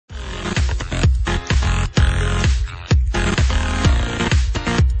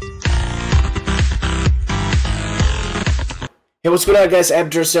Hey, what's going on, guys?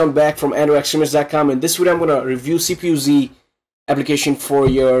 Abdur, I'm back from AndroidExtremist.com. In this video, I'm going to review CPU-Z application for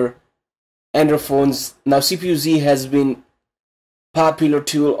your Android phones. Now, CPU-Z has been popular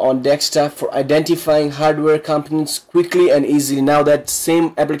tool on desktop for identifying hardware components quickly and easily. Now, that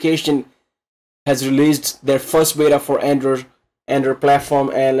same application has released their first beta for Android platform,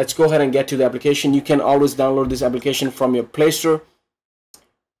 and let's go ahead and get to the application. You can always download this application from your Play Store.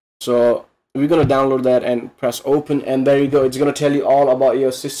 So we're going to download that and press open, and there you go. It's going to tell you all about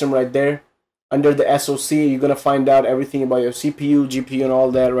your system right there. Under the SoC, you're going to find out everything about your CPU, GPU, and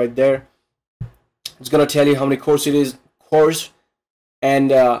all that right there. It's going to tell you how many cores it is,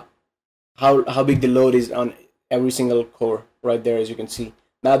 and how big the load is on every single core right there, as you can see.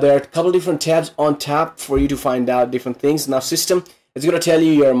 Now, there are a couple different tabs on top for you to find out different things. Now, system, it's going to tell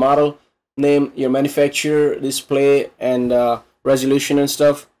you your model name, your manufacturer, display, and resolution and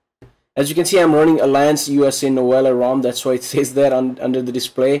stuff. As you can see, I'm running Alliance USA Novella ROM. That's why it says that under the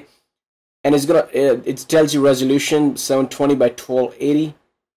display. And it tells you resolution 720 by 1280.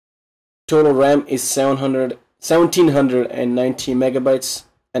 Total RAM is 1790 megabytes,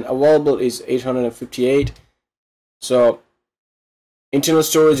 and available is 858. So internal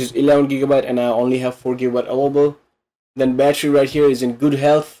storage is 11 gigabyte, and I only have 4 gigabyte available. Then battery right here is in good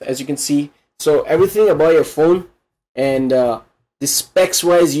health, as you can see. So everything about your phone, and the specs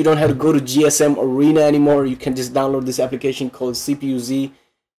wise, you don't have to go to GSM Arena anymore. You can just download this application called CPU-Z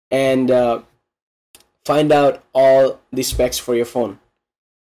and find out all the specs for your phone.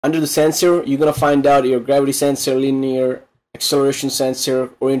 Under the sensor, you're going to find out your gravity sensor, linear acceleration sensor,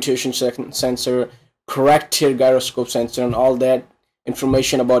 orientation sensor, corrected gyroscope sensor, and all that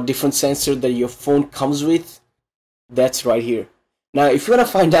information about different sensors that your phone comes with. That's right here. Now, if you want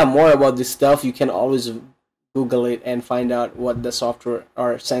to find out more about this stuff, you can always Google it and find out what the software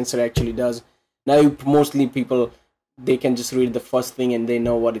or sensor actually does. Now, mostly people, they can just read the first thing and they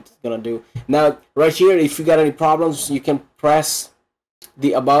know what it's gonna do. Now, right here, if you got any problems, you can press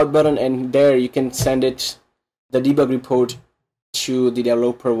the about button, and there you can send it, the debug report, to the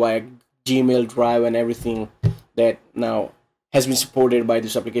developer via Gmail, Drive, and everything that now has been supported by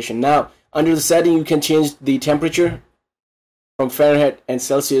this application. Now, under the setting, you can change the temperature from Fahrenheit and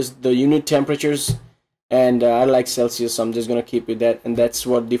Celsius, the unit temperatures. And I like Celsius, so I'm just gonna keep it that, and that's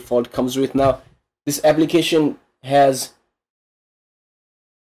what default comes with. Now, this application has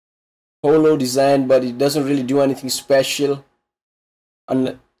Holo design, but it doesn't really do anything special,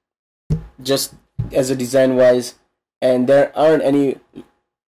 just as a design wise. And there aren't a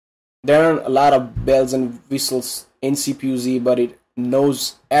lot of bells and whistles in CPU-Z, but it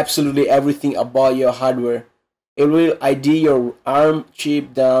knows absolutely everything about your hardware. It will ID your ARM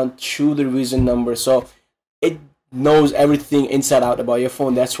chip down to the revision number, so it knows everything inside out about your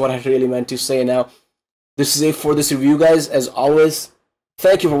phone. That's what I really meant to say. Now, this is it for this review, guys. As always,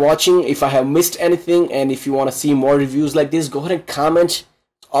 thank you for watching. If I have missed anything, and if you want to see more reviews like this, go ahead and comment.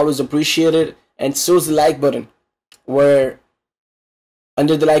 Always appreciate it. And so is the like button, where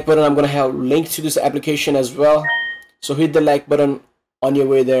under the like button, I'm going to have a link to this application as well. So hit the like button on your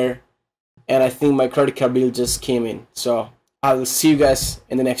way there. And I think my credit card bill just came in. So I will see you guys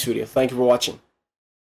in the next video. Thank you for watching.